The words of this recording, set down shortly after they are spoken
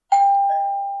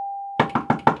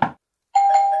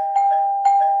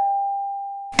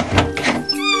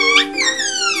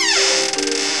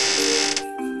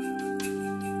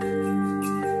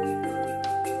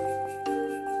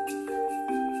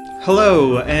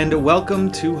Hello, and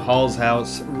welcome to Hall's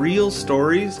House, real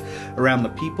stories around the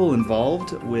people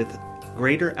involved with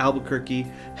Greater Albuquerque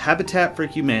Habitat for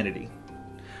Humanity.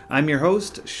 I'm your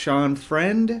host, Sean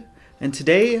Friend, and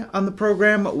today on the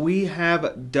program we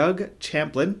have Doug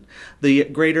Champlin, the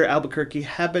Greater Albuquerque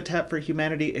Habitat for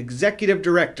Humanity Executive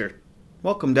Director.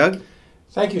 Welcome, Doug.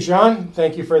 Thank you, Sean.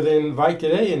 Thank you for the invite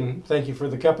today, and thank you for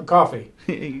the cup of coffee.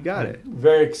 You got it.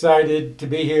 Very excited to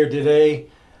be here today.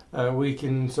 We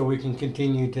can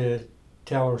continue to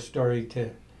tell our story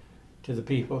to the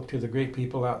people, to the great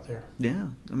people out there. Yeah,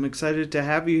 I'm excited to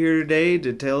have you here today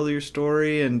to tell your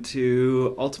story and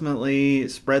to ultimately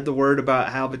spread the word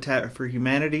about Habitat for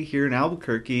Humanity here in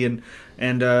Albuquerque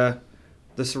and the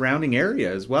surrounding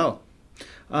area as well.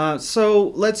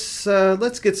 So let's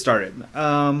get started.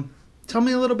 Tell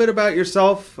me a little bit about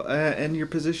yourself and your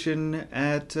position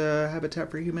at Habitat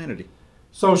for Humanity.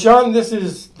 So, Sean, this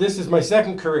is my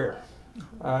second career.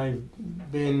 I've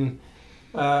been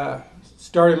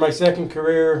started my second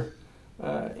career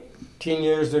 10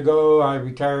 years ago. I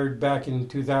retired back in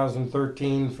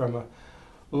 2013 from a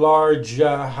large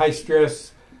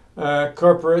high-stress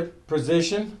corporate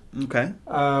position. Okay.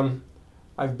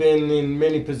 I've been in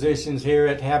many positions here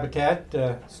at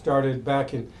Habitat. Started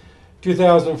back in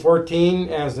 2014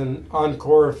 as an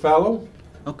Encore Fellow.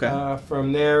 Okay.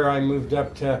 From there, I moved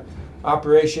up to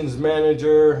operations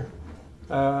manager,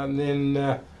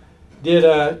 then did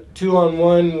a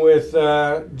 2-on-1 with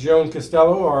Joan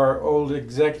Costello, our old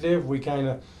executive. We kind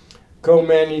of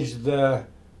co-managed the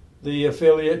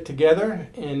affiliate together,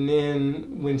 and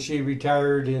then when she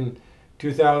retired in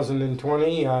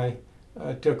 2020, I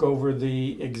took over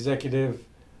the executive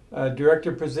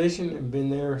director position and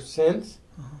been there since.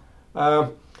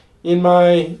 In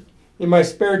my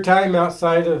spare time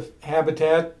outside of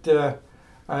Habitat,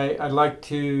 I'd like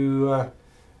to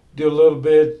do a little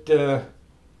bit,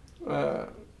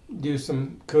 do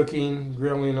some cooking,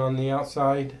 grilling on the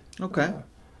outside. Okay.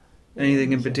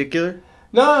 Anything in particular?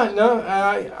 No.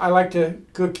 I like to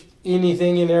cook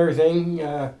anything and everything.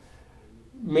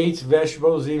 Meats,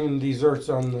 vegetables, even desserts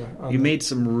on the. You made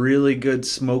some really good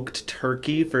smoked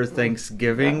turkey for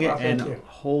Thanksgiving, thank you.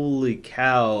 Holy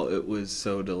cow, it was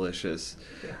so delicious.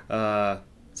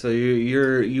 So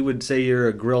you would say you're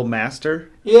a grill master?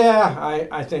 Yeah,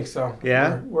 I think so.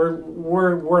 Yeah?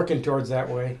 We're working towards that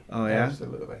way. Oh yeah,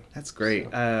 absolutely. That's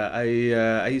great. So.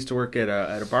 I used to work at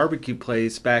a barbecue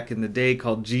place back in the day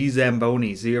called G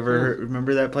Zamboni's. You ever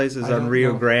remember that place? It's on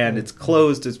Rio Grande. It's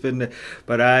closed. It's been,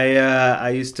 but I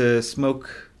used to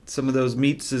smoke some of those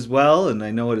meats as well, and I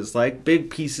know what it's like.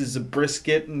 Big pieces of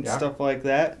brisket and stuff like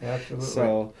that. Absolutely.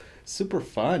 So super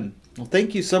fun. Well,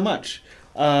 thank you so much.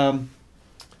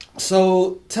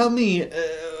 So tell me,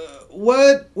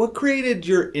 what created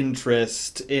your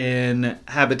interest in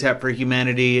Habitat for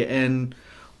Humanity, and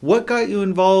what got you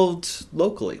involved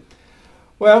locally?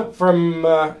 Well, from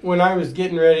when I was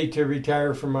getting ready to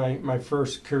retire from my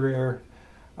first career,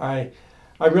 I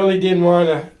really didn't want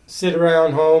to sit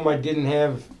around home. I didn't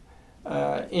have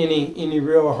any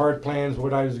real hard plans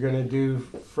what I was going to do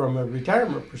from a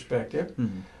retirement perspective.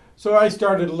 Mm-hmm. So I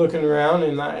started looking around,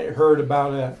 and I heard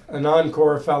about an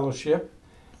Encore Fellowship,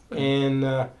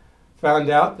 and found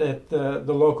out that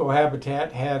the local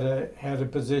Habitat had a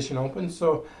position open.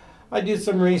 So I did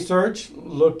some research,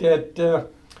 looked at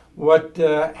what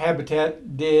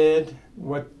Habitat did,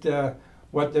 what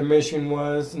their mission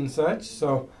was, and such.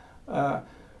 So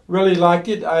really liked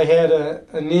it. I had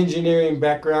an engineering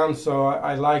background, so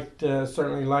I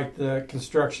certainly liked the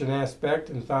construction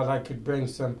aspect, and thought I could bring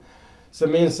some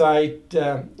insight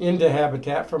into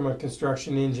Habitat from a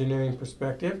construction engineering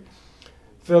perspective.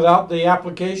 Filled out the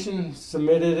application,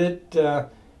 submitted it,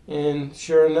 and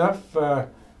sure enough,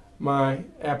 my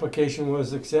application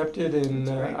was accepted, and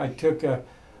I took a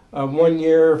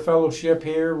 1-year fellowship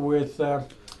here with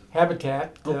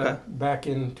Habitat back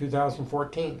in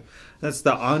 2014. That's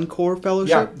the Encore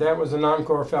Fellowship? Yeah, that was an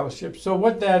Encore Fellowship. So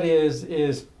what that is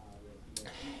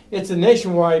it's a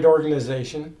nationwide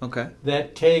organization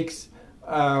that takes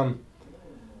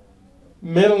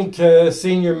middle to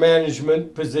senior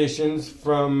management positions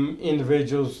from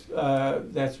individuals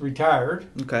that's retired,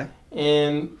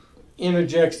 and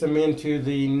interjects them into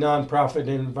the nonprofit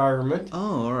environment.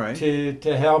 Oh, all right.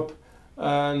 To help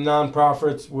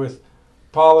nonprofits with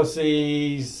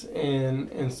policies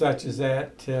and such as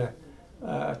that to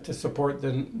support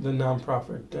the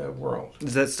nonprofit world.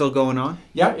 Is that still going on?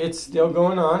 Yeah, it's still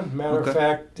going on. Matter of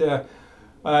fact,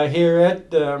 here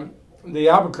at the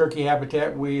Albuquerque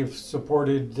Habitat, we've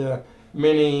supported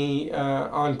many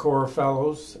Encore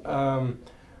Fellows.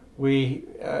 We've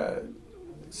had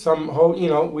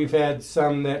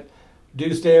some that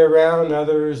do stay around.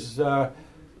 Others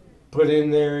put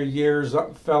in their years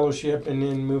of fellowship and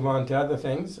then move on to other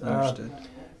things. Understood.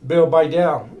 Bill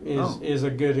Bidell is a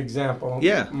good example.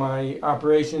 Yeah. My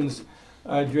operations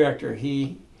director.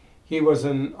 He was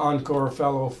an Encore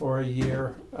Fellow for a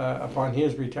year upon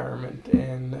his retirement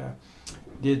and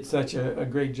did such a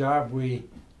great job. We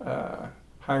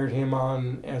hired him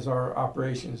on as our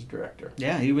operations director.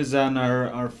 Yeah, he was on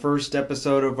our first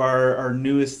episode of our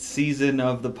newest season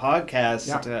of the podcast.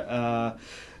 Yeah.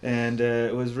 And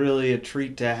it was really a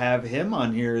treat to have him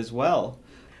on here as well.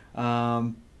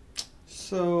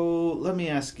 So let me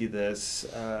ask you this.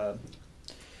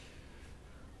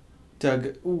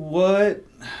 Doug,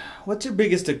 what's your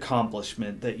biggest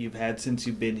accomplishment that you've had since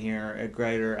you've been here at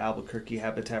Greater Albuquerque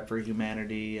Habitat for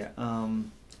Humanity? Is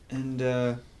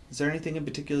there anything in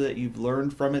particular that you've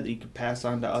learned from it that you could pass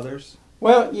on to others?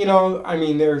 Well, I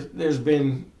mean, there's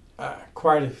been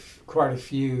quite a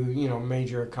few,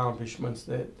 major accomplishments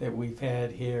that we've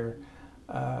had here.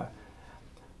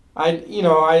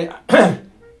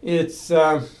 It's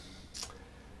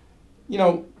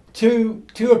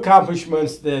two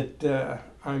accomplishments that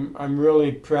I'm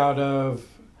really proud of.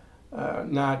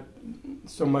 Not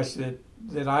so much that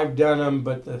I've done them,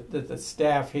 but that the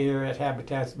staff here at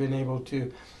Habitat's been able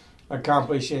to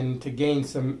accomplish and to gain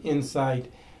some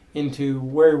insight into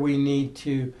where we need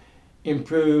to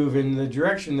improve and the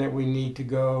direction that we need to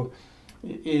go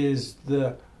is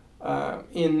in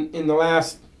the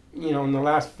last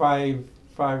 5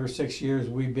 or 6 years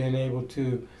we've been able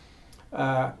to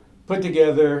put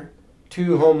together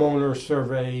 2 homeowner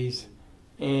surveys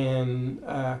and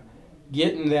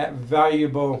getting that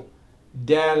valuable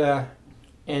data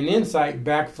and insight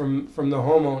back from the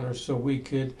homeowners so we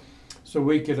could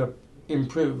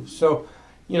improve. So,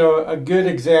 a good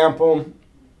example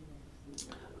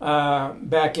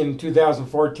back in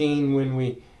 2014 when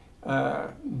we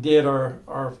did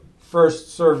our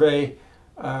first survey,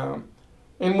 and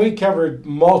we covered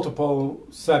multiple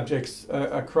subjects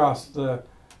across the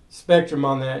spectrum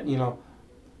on that.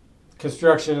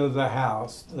 Construction of the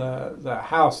house, the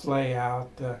house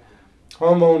layout, the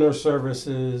homeowner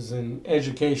services, and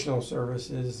educational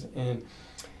services, and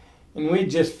we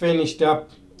just finished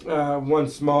up one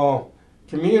small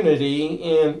community,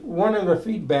 and one of the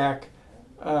feedback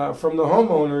from the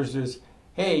homeowners is,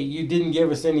 "Hey, you didn't give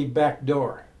us any back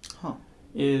door."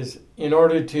 Is in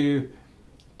order to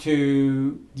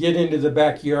get into the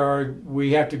backyard,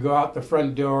 we have to go out the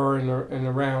front door and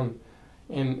around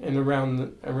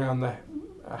the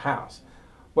house.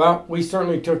 Well, we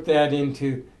certainly took that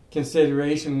into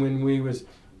consideration when we was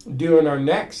doing our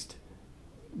next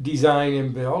design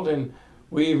and build, and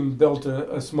we even built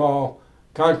a small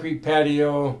concrete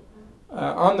patio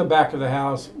on the back of the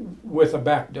house with a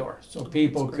back door, so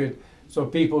people could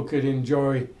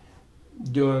enjoy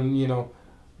doing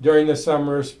during the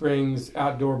summer, springs,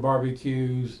 outdoor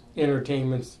barbecues,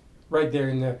 entertainments right there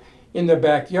in the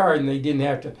backyard, and they didn't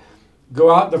have to go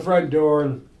out the front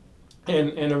door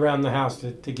and around the house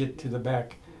to get to the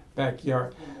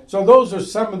backyard. So those are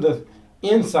some of the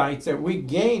insights that we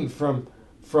gained from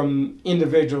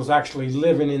individuals actually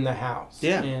living in the house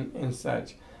and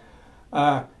such.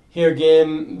 Here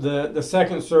again, the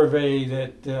second survey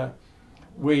that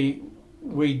we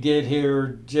did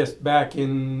here just back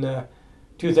in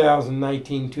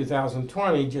 2019,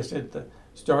 2020, just at the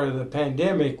start of the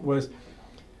pandemic, was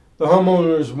the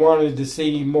homeowners wanted to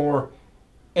see more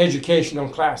educational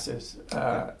classes.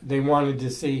 They wanted to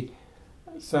see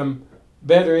some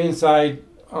better insight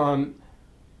on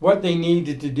what they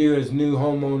needed to do as new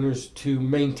homeowners to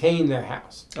maintain their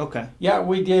house. Okay. Yeah,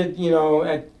 we did,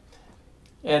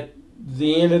 at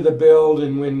the end of the build,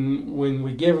 and when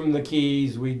we give them the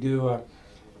keys, we do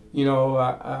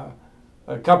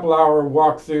a couple hour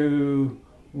walkthrough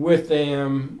with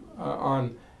them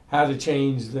on how to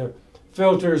change the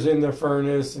filters in the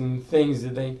furnace and things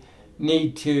that they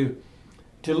need to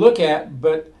look at,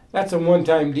 but that's a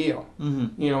one-time deal.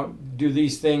 Mm-hmm. Do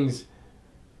these things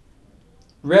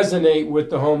resonate with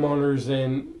the homeowners,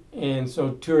 and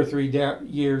so 2 or 3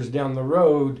 years down the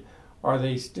road,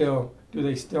 do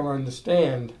they still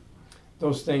understand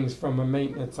those things from a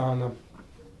maintenance on the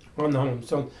home?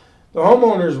 So the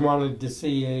homeowners wanted to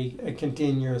see a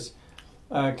continuous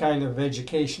kind of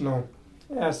educational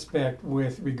aspect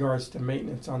with regards to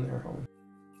maintenance on their home.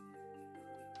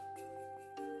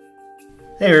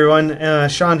 Hey everyone,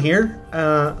 Sean here.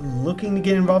 Looking to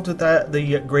get involved with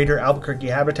the Greater Albuquerque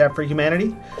Habitat for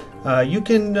Humanity? You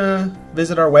can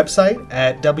visit our website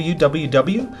at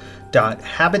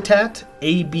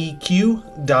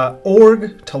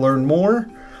www.habitatabq.org to learn more,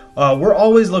 We're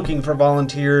always looking for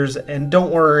volunteers, and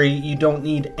don't worry, you don't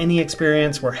need any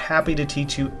experience. We're happy to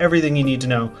teach you everything you need to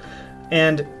know.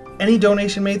 And any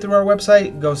donation made through our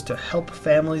website goes to help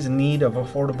families in need of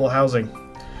affordable housing.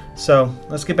 So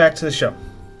let's get back to the show.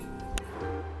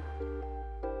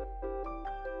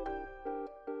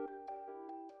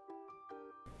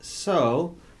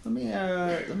 So let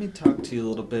me talk to you a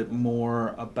little bit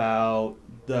more about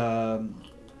the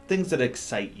things that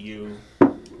excite you.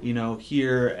 You know,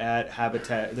 here at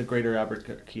Habitat, the Greater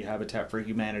Albuquerque Habitat for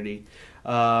Humanity.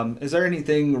 Is there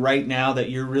anything right now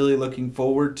that you're really looking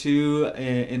forward to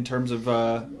in terms of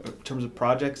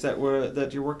projects that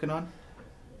you're working on?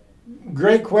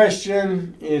 Great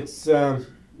question. It's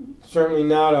certainly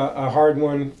not a hard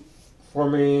one for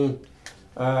me,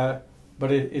 but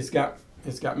it's got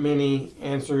many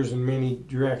answers and many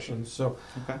directions. So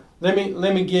okay. let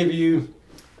me give you,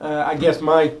 I guess,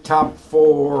 my top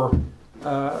 4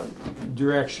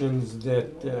 directions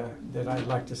that I'd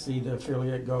like to see the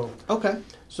affiliate go. Okay.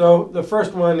 So the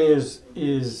first one is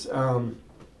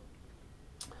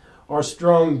our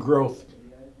strong growth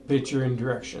picture and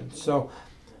direction. So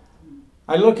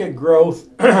I look at growth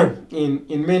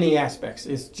in many aspects.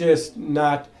 It's just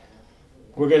not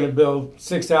we're going to build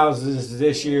 6 houses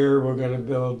this year. We're going to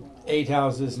build 8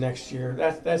 houses next year.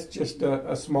 That's just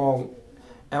a small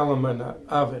element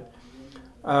of it.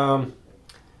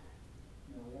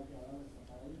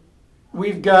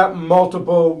 We've got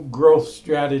multiple growth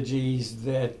strategies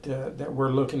that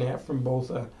we're looking at from both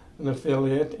an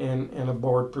affiliate and a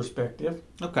board perspective.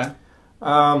 Okay.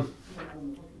 One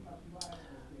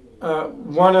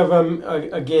of them,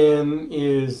 again,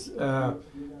 is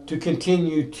to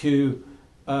continue to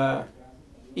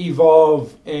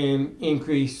evolve and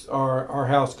increase our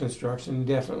house construction.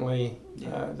 Definitely,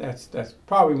 that's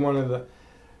probably one of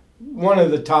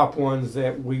the top ones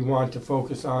that we want to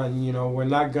focus on. You know, we're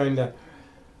not going to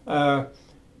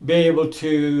be able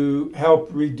to help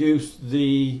reduce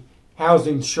the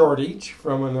housing shortage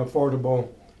from an affordable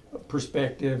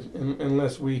perspective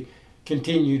unless we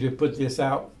continue to put this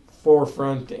out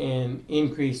forefront and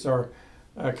increase our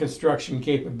construction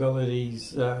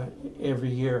capabilities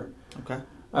every year. Okay.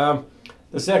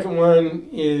 The second one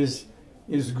is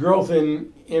growth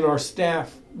in our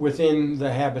staff within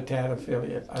the Habitat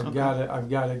affiliate. I've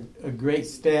got a great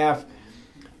staff,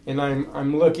 and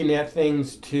I'm looking at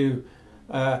things to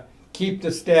keep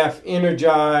the staff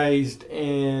energized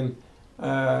and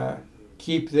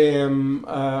keep them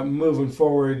moving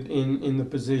forward in the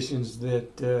positions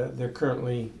that they're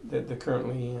currently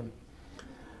in.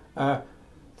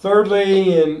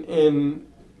 Thirdly, and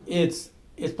it's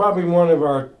probably one of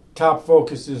our top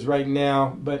focuses right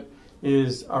now, but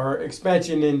is our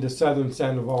expansion into southern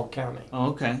Sandoval County. Oh,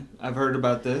 okay. I've heard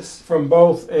about this. From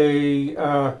both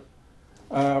a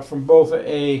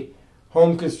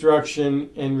home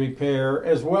construction and repair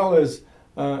as well as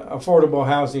affordable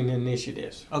housing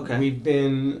initiatives. Okay. We've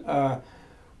been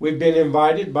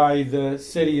invited by the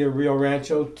city of Rio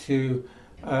Rancho to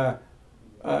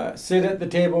sit at the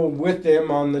table with them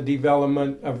on the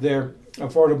development of their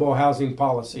affordable housing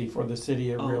policy for the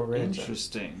city of Rio Rancho.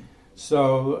 Interesting.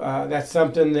 So that's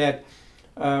something that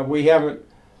we haven't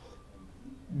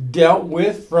dealt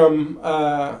with from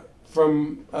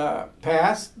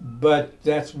past, but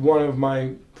that's one of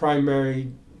my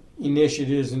primary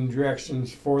initiatives and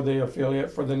directions for the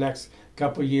affiliate for the next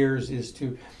couple of years is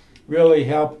to really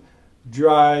help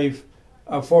drive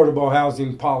affordable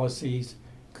housing policies,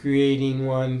 creating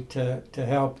one to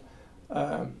help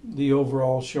the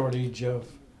overall shortage of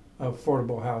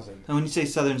affordable housing. And when you say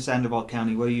southern Sandoval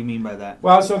County, what do you mean by that?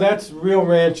 Well, so that's Rio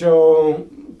Rancho,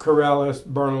 Corrales,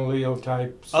 Bernalillo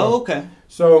type. So, okay.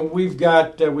 So we've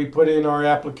got, we put in our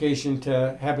application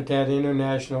to Habitat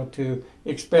International to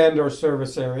expand our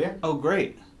service area. Oh,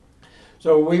 great.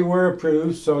 So we were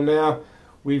approved. So now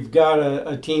we've got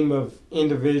a team of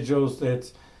individuals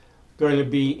that's going to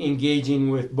be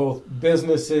engaging with both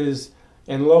businesses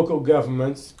and local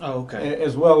governments,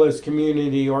 as well as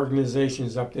community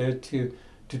organizations up there to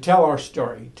tell our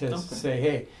story, to say,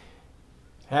 hey,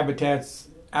 Habitat's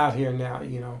out here now,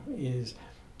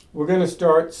 we're going to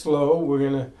start slow. We're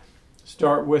going to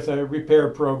start with a repair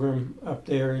program up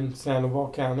there in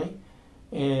Sandoval County.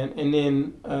 And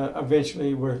then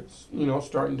eventually we're,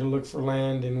 starting to look for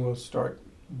land and we'll start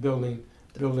building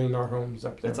our homes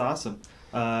up there. That's awesome.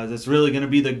 That's really going to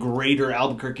be the greater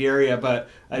Albuquerque area, but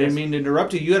I didn't mean to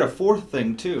interrupt you. You had a fourth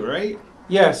thing too, right?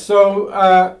 Yeah,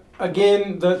 so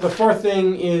again, the fourth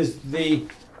thing is the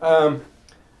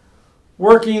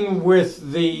working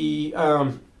with the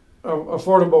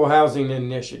affordable housing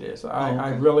initiatives.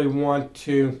 I really want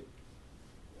to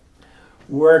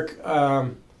work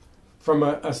from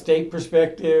a state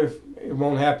perspective, it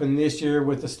won't happen this year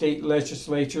with the state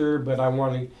legislature, but I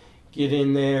want to get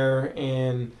in there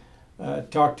and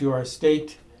talk to our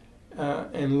state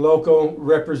and local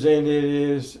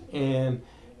representatives and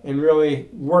really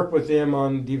work with them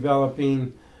on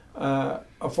developing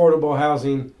affordable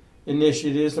housing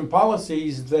initiatives and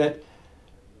policies that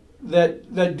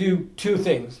do two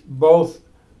things, both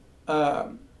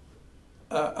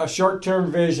a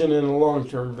short-term vision and a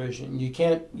long-term vision. You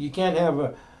can't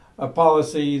have a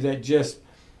policy that just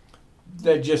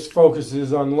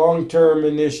focuses on long-term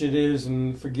initiatives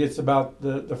and forgets about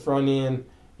the front end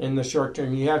and the short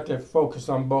term. You have to focus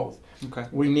on both. Okay.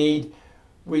 We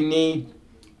need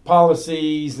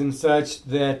policies and such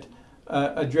that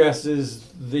addresses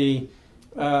the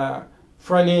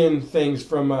front end things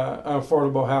from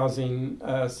affordable housing,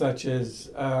 such as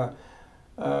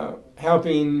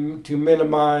helping to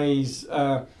minimize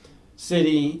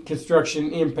city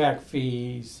construction impact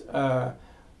fees,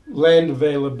 land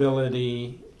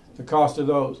availability, the cost of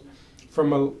those.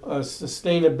 From a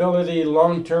sustainability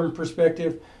long-term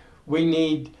perspective, we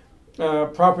need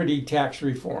property tax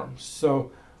reform.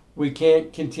 So we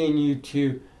can't continue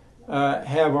to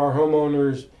have our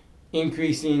homeowners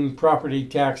increasing property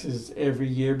taxes every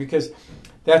year, because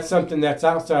that's something that's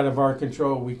outside of our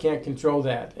control. We can't control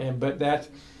that, but that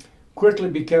quickly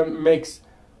makes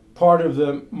part of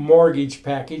the mortgage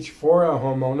package for a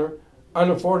homeowner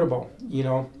unaffordable.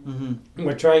 Mm-hmm.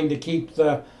 We're trying to keep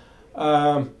the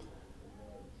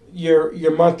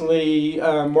your monthly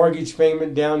mortgage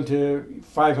payment down to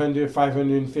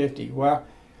 $550. Well,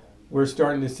 we're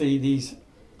starting to see these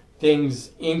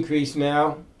things increase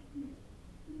now.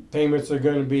 Payments are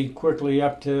going to be quickly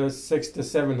up to $600 to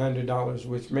 $700,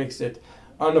 which makes it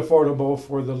unaffordable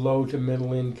for the low to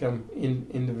middle income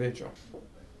individual.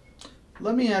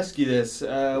 Let me ask you this.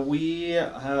 We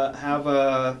have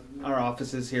our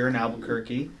offices here in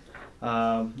Albuquerque.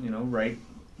 Right.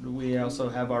 We also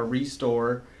have our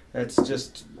Restore that's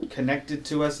just connected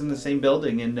to us in the same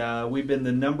building, and we've been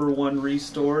the #1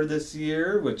 Restore this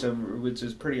year, which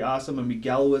is pretty awesome. And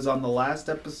Miguel was on the last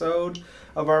episode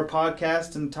of our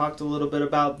podcast and talked a little bit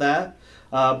about that.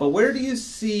 But where do you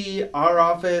see our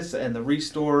office and the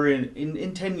Restore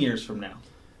in 10 years from now?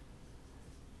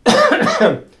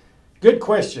 Good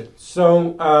question.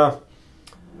 So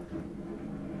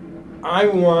I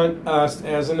want us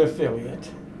as an affiliate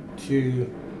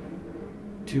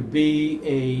to be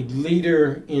a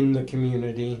leader in the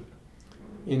community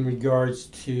in regards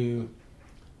to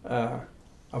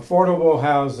affordable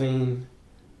housing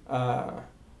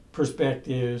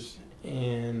perspectives,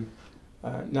 and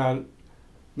not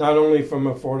only from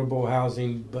affordable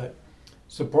housing, but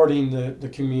supporting the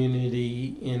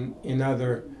community in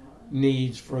other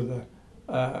needs for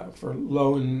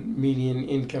low and median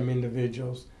income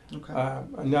individuals. Okay.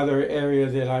 Another area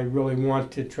that I really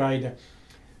want to try to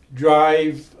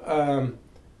drive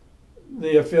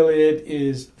the affiliate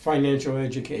is financial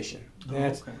education.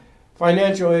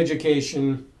 Financial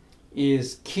education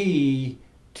is key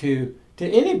to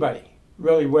anybody,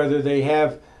 really, whether they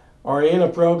are in a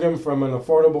program from an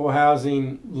affordable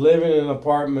housing, live in an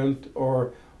apartment,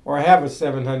 or have a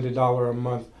 $700 a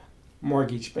month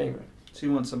mortgage payment. So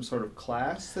you want some sort of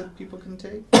class that people can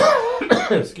take?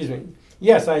 Excuse me.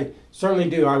 Yes, I certainly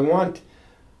do. I want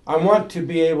to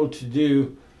be able to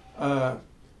do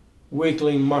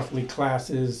weekly, monthly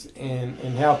classes and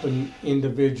helping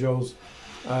individuals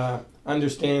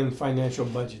understand financial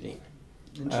budgeting.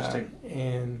 Interesting.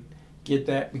 And get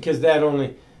that, because that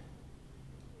only,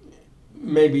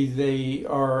 maybe they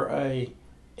are a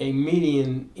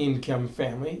median income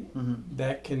family, mm-hmm.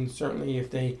 that can certainly, if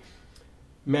they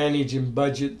manage and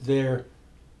budget their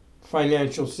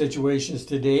financial situations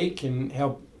today, can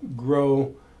help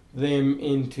grow them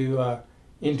into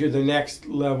the next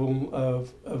level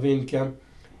of income.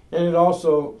 And it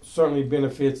also certainly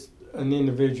benefits an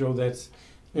individual that's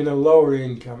in a lower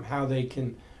income, how they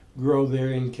can grow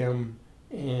their income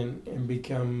and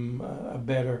become a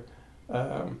better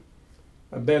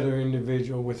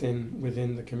individual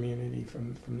within the community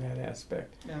from that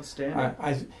aspect.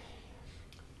 Outstanding.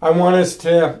 I want us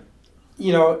to,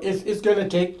 it's going to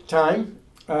take time,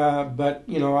 but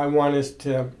I want us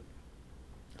to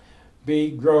be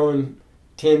growing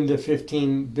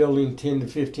building 10 to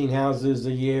 15 houses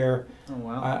a year. Oh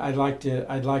wow! I'd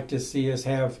like to see us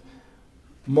have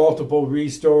multiple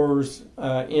Restores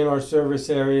in our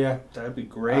service area. That'd be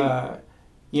great. I'd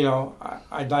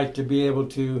like to be able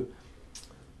to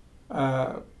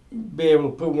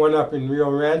put one up in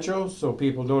Rio Rancho, so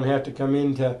people don't have to come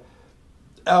into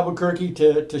Albuquerque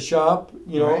to shop.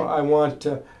 Right. I want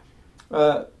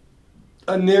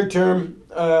a near-term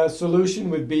solution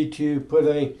would be to put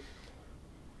a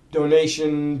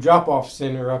donation drop-off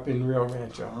center up in Rio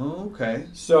Rancho. Oh, okay.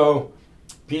 So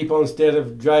people, instead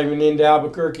of driving into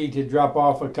Albuquerque to drop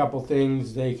off a couple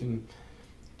things, they can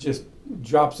just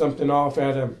drop something off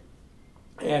at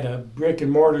a brick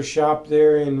and mortar shop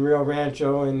there in Rio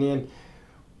Rancho, and then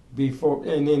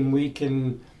we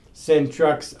can send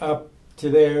trucks up to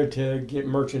there to get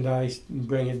merchandise and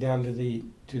bring it down to the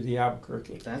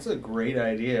Albuquerque. That's a great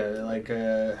idea. Like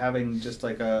having just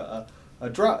like a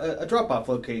drop-off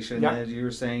location, Yeah. as you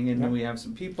were saying, and Yeah. we have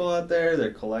some people out there.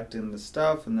 They're collecting the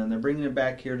stuff, and then they're bringing it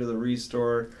back here to the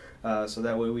restore, so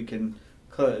that way we can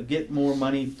get more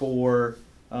money for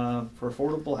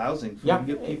affordable housing. We Yeah. can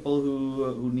get people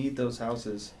who need those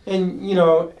houses. And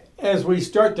as we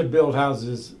start to build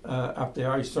houses up there,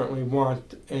 I certainly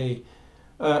want an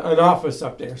office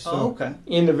up there, so Oh, okay.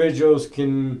 individuals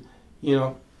can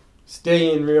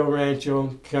stay in Rio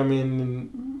Rancho, come in and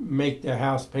make their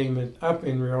house payment up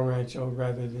in Rio Rancho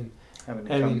rather than Having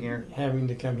to come here. having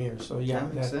to come here. So yeah,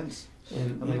 That makes sense.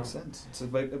 And, That makes sense. It's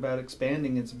about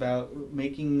expanding. It's about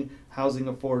making housing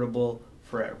affordable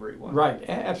for everyone. Right,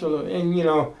 absolutely. And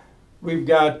we've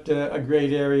got a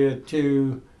great area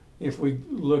too. If we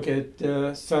look at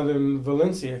southern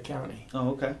Valencia County,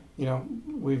 Oh, okay.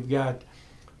 we've got,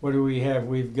 what do we have?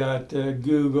 We've got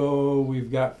Google,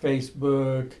 we've got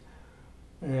Facebook.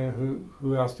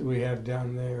 Who else do we have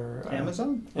down there?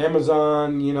 Amazon.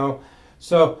 Amazon.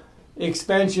 So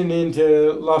expansion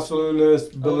into Los Lunas,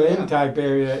 Belen yeah. type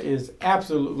area is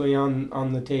absolutely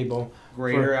on the table.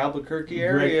 Greater Albuquerque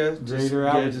area. Greater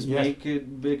Albuquerque, Just yes. make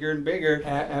it bigger and bigger.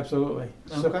 Absolutely.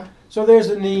 Okay. So there's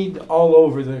a need all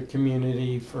over the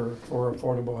community for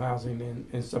affordable housing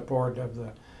and support of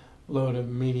the low to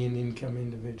median income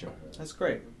individual. That's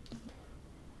great.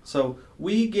 So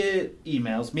we get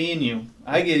emails, me and you.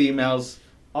 I get emails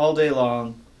all day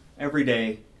long, every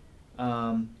day.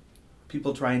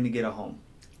 People trying to get a home,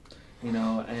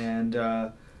 and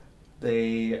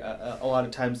they a lot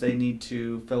of times they need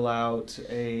to fill out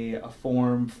a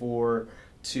form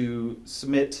to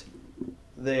submit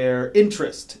their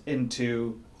interest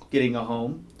into getting a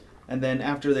home, and then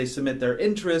after they submit their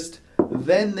interest,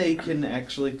 then they can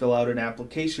actually fill out an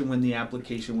application when the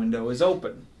application window is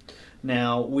open.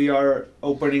 Now, we are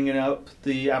opening up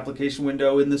the application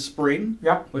window in the spring,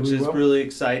 Yeah, which is really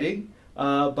exciting.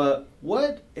 But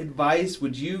what advice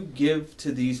would you give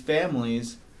to these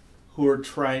families who are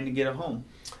trying to get a home?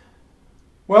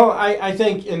 Well, I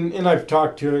think, and I've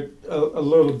talked to it a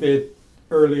little bit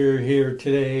earlier here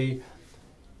today,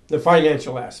 the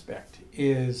financial aspect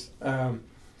is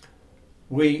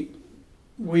we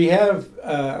have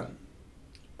a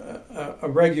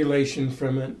regulation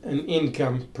from an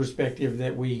income perspective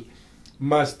that we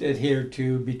must adhere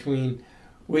to between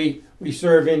we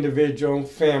serve individual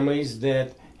families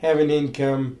that have an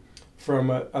income from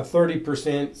a 30%,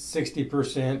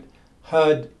 60%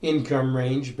 HUD income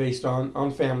range based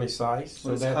on family size.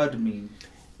 What does HUD mean?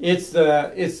 It's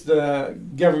the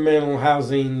governmental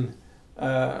housing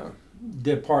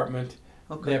department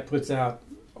that puts out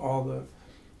all the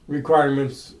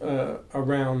requirements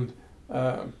around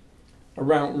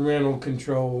rental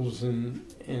controls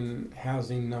and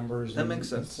housing numbers. That makes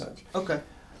sense. And such. Okay.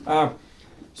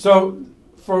 So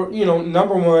for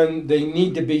number one, they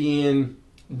need to be in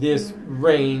this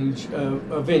range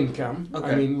of income.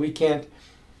 Okay. I mean, we can't.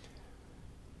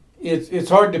 It's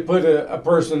hard to put a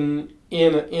person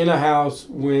in a house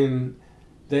when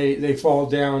they fall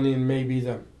down in maybe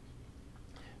the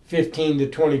 15 to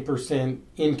 20%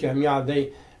 income. Yeah,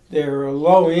 they're a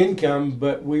low income,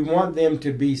 but we want them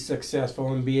to be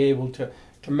successful and be able to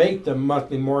make the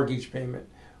monthly mortgage payment.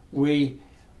 A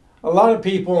lot of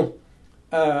people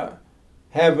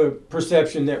have a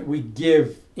perception that we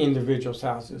give individuals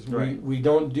houses. Right. We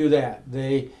don't do that.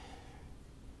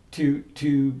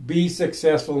 To be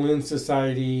successful in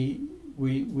society,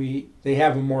 they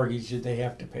have a mortgage that they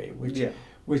have to pay,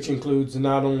 which includes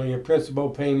not only a principal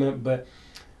payment but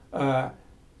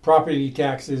property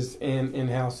taxes and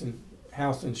house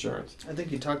insurance. I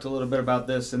think you talked a little bit about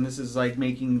this, and this is like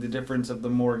making the difference of the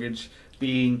mortgage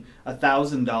being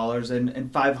 $1,000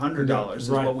 and $500 is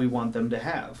Right. what we want them to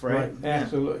have, right? Yeah.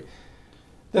 Absolutely.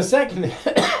 The second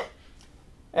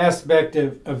aspect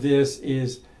of this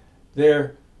is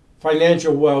their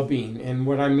financial well-being, and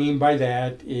what I mean by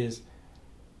that is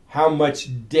how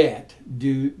much debt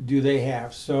do they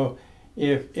have. So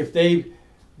if they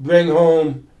bring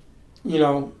home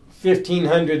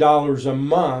 $1,500 a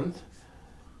month,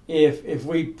 if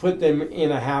we put them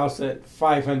in a house at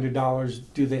 $500,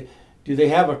 do they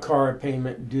have a car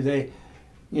payment? Do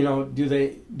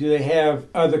do they have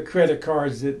other credit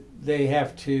cards that they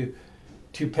have to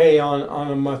pay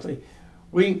on a monthly?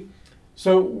 We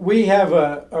have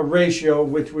a ratio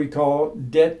which we call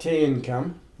debt to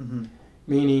income, Mm-hmm.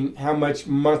 meaning how much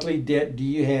monthly debt do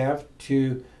you have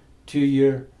to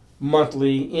your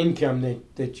monthly income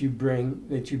that you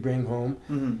bring home,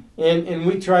 Mm-hmm. and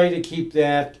we try to keep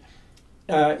that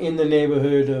in the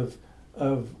neighborhood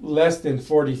of less than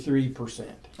 43%.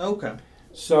 Okay.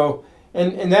 So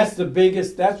and that's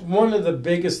one of the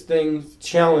biggest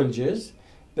challenges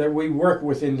that we work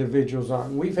with individuals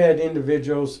on. We've had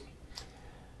individuals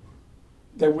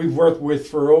that we've worked with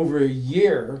for over a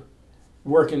year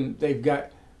working. They've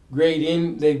got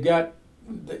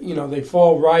they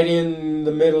fall right in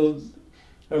the middle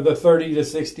of the 30 to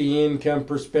 60 income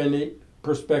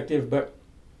perspective, but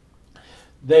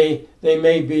they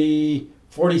may be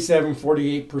 47,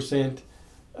 48%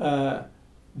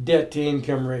 debt to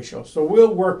income ratio. So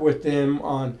we'll work with them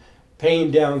on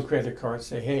paying down credit cards.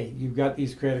 Say, hey, you've got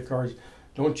these credit cards.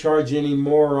 Don't charge any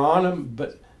more on them,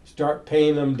 but start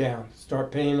paying them down.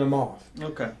 Start paying them off.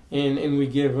 Okay. And we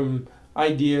give them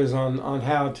ideas on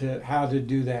how to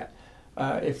do that.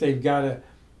 If they've got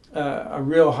a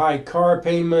real high car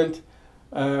payment,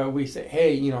 we say,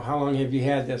 hey, how long have you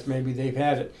had this? Maybe they've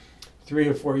had it 3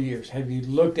 or 4 years. Have you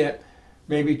looked at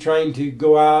maybe trying to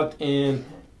go out and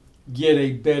get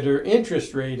a better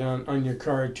interest rate on your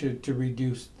card to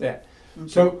reduce that? Okay.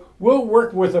 So we'll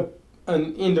work with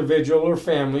an individual or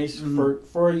families mm-hmm.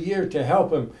 for a year to help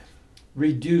them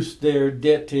reduce their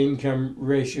debt to income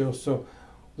ratio. So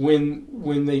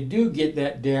when they do get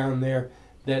that down there,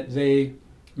 that they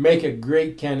make a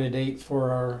great candidate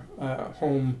for our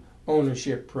home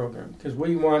ownership program, because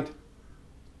we want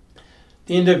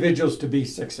the individuals to be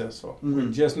successful.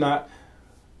 Mm-hmm.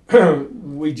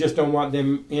 We just don't want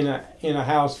them in a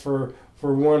house for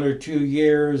 1 or 2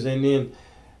 years, and then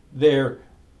their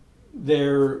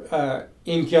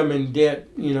income and debt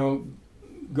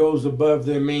goes above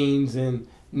their means, and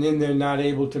then they're not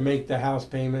able to make the house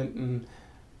payment, and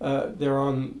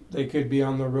they could be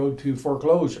on the road to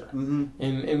foreclosure. Mm-hmm.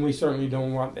 And we certainly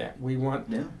don't want that. We want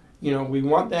we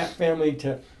want that family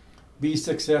to be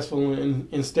successful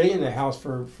and stay in the house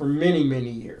for many, many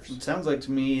years. It sounds like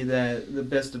to me that the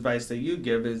best advice that you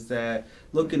give is that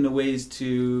look into ways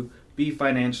to be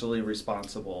financially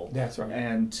responsible. That's right.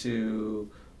 And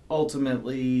to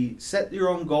ultimately set your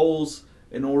own goals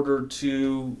in order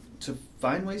to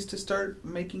find ways to start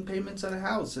making payments on a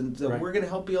house. And right. We're going to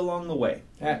help you along the way.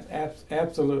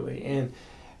 Absolutely. And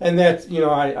that's,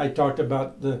 I talked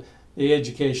about the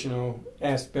educational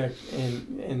aspect,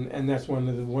 and that's one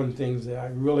of the things that I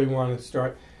really want to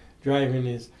start driving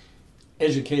is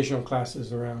educational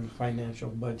classes around financial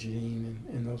budgeting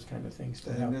and those kind of things.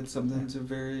 I think that's something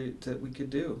that we could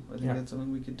do. I think that's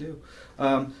something we could do.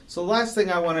 So the last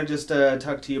thing I want to just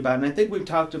talk to you about, and I think we've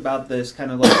talked about this kind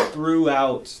of like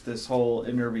throughout this whole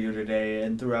interview today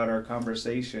and throughout our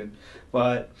conversation,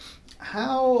 but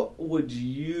how would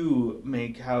you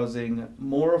make housing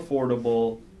more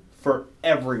affordable for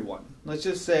everyone? Let's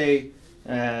just say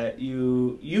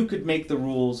you could make the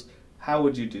rules. How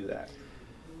would you do that?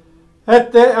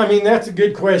 That's a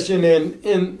good question,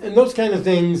 and those kind of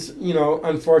things,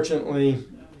 unfortunately,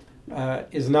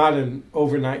 is not an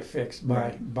overnight fix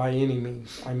by any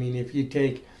means. I mean, if you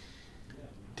take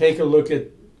a look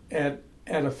at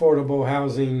affordable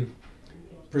housing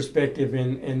perspective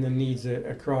and the needs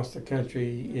across the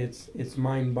country, it's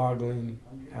mind-boggling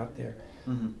out there.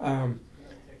 Mm-hmm.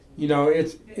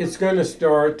 It's going to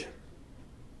start.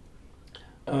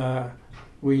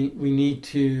 We need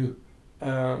to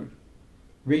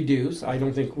reduce. I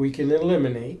don't think we can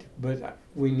eliminate, but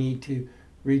we need to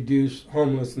reduce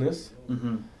homelessness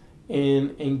mm-hmm.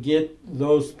 and get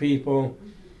those people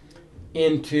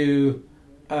into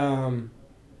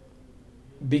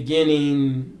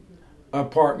beginning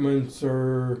apartments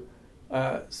or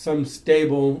some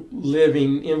stable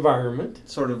living environment.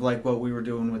 Sort of like what we were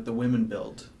doing with the Women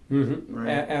Build. Mm-hmm.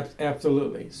 Right?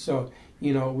 Absolutely. So,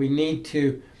 we need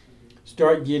to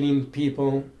start getting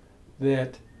people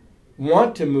that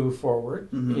want to move forward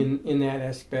mm-hmm. in that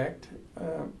aspect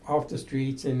off the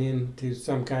streets and into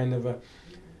some kind of a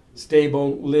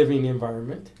stable living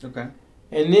environment. Okay.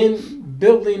 And then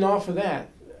building off of that,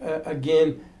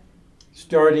 again,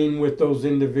 starting with those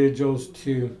individuals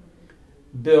to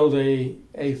build a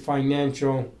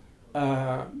financial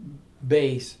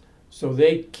base so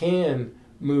they can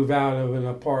move out of an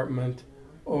apartment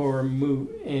or move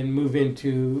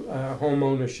into home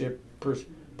ownership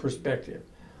perspective.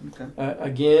 Okay.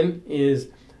 Again, is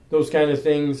those kind of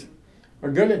things are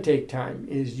going to take time.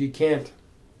 Is you can't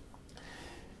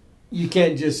you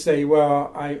can't just say,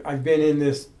 well, I've been in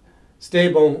this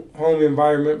stable home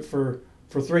environment for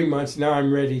 3 months. Now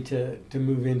I'm ready to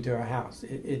move into a house.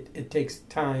 It takes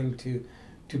time to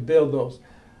build those.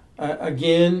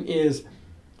 Again, is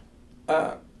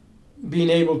being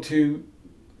able to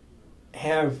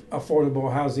have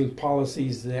affordable housing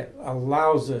policies that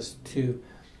allows us to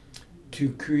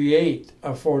create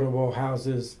affordable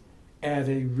houses at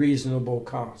a reasonable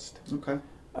cost. Okay.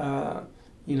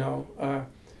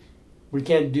 We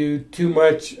can't do too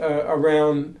much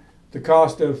around the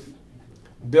cost of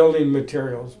building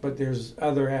materials, but there's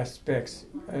other aspects.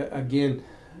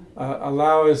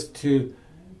 Allow us to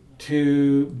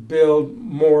build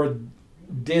more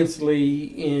densely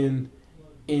in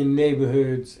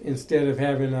neighborhoods instead of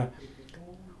having a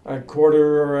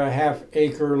quarter or a half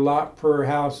acre lot per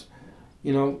house.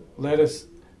 Let us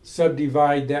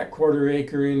subdivide that quarter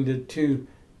acre into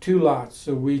two lots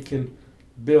so we can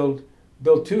build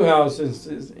 2 houses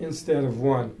instead of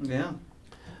one. Yeah.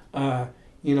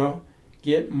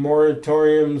 Get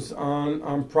moratoriums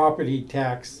on property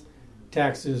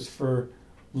taxes for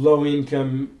low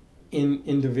income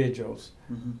individuals.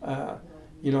 Mm-hmm.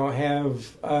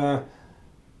 Have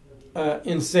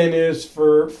incentives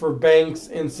for banks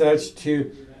and such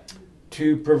to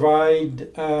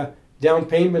provide down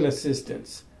payment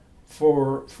assistance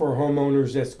for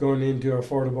homeowners that's going into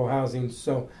affordable housing.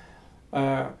 So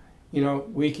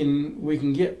we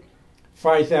can get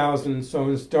 $5,000. So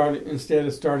instead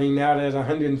of starting out at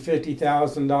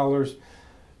 $150,000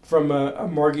 from a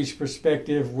mortgage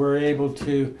perspective, we're able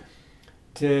to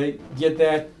get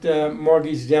that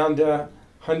mortgage down to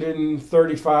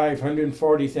 $135,000,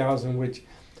 $140,000, which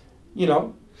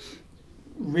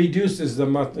reduces the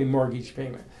monthly mortgage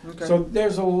payment. Okay. So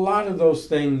there's a lot of those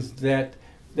things that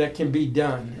can be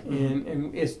done,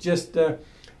 and it's just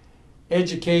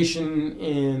education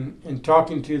and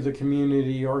talking to the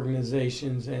community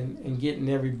organizations and getting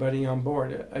everybody on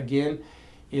board. Again,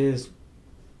 it's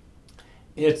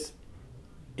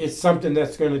something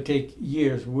that's going to take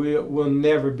years. We'll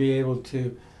never be able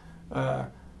to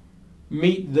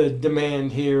meet the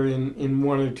demand here in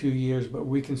 1 or 2 years, but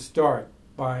we can start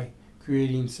by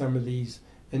creating some of these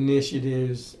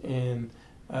initiatives and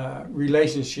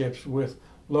relationships with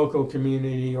local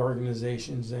community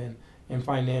organizations and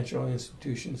financial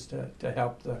institutions to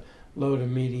help the low to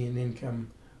median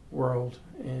income world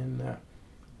and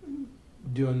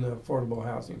doing the affordable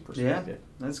housing perspective.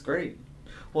 Yeah, that's great.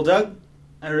 Well, Doug,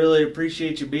 I really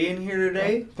appreciate you being here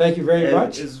today. Thank you very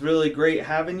much. It's really great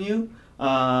having you.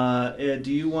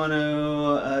 Do you want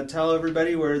to tell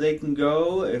everybody where they can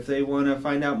go if they want to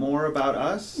find out more about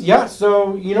us? Yeah,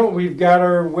 so we've got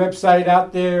our website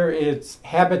out there. It's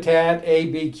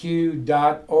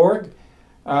habitatabq.org.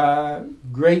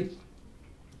 Great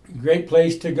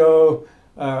place to go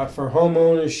for home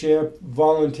ownership,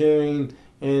 volunteering,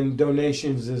 and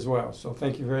donations as well. So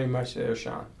thank you very much there,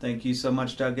 Sean. Thank you so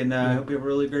much, Doug, and I hope you have a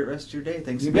really great rest of your day.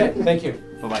 Thanks. You bet. Thank you.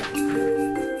 Bye-bye.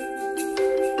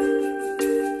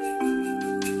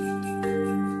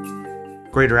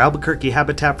 Greater Albuquerque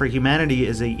Habitat for Humanity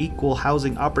is an equal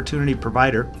housing opportunity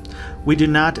provider. We do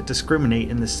not discriminate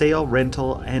in the sale,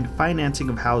 rental, and financing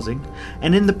of housing,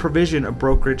 and in the provision of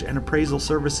brokerage and appraisal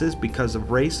services because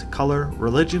of race, color,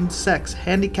 religion, sex,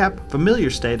 handicap,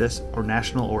 familiar status, or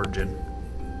national origin.